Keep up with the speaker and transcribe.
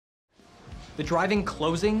The drive-in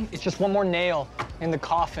closing is Just one more nail in the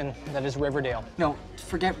coffin that is Riverdale. No,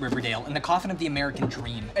 forget Riverdale. In the coffin of the American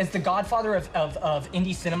dream. As the godfather of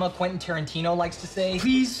indie cinema, Quentin Tarantino likes to say...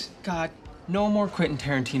 Please, God, no more Quentin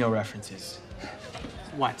Tarantino references.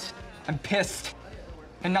 What? I'm pissed.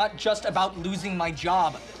 And not just about losing my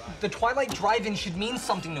job. The Twilight Drive-In should mean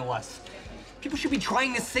something to us. People should be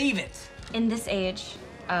trying to save it. In this age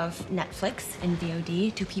of Netflix and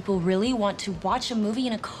VOD, do people really want to watch a movie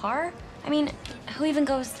in a car? I mean, who even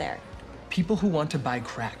goes there? People who want to buy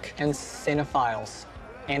crack. And cinephiles.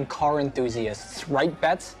 And car enthusiasts. Right,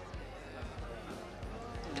 Bets?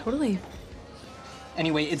 Totally.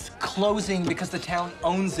 Anyway, it's closing because the town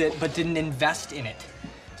owns it but didn't invest in it.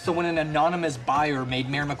 So when an anonymous buyer made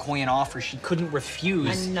Mayor McCoy an offer she couldn't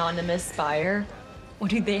refuse... Anonymous buyer?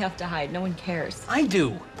 What do they have to hide? No one cares. I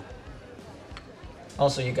do.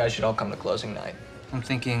 Also, you guys should all come to closing night. I'm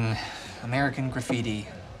thinking American Graffiti.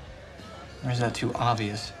 Or is that too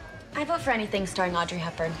obvious? I vote for anything starring Audrey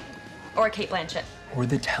Hepburn. Or Kate Blanchett. Or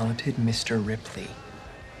the talented Mr. Ripley.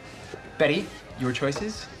 Betty, your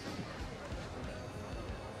choices?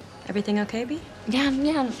 Everything okay, B?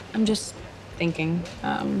 Yeah. I'm just thinking,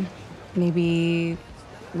 maybe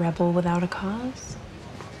Rebel Without a Cause?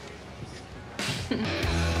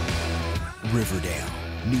 Riverdale.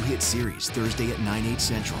 New hit series Thursday at 9/8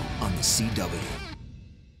 Central on the CW.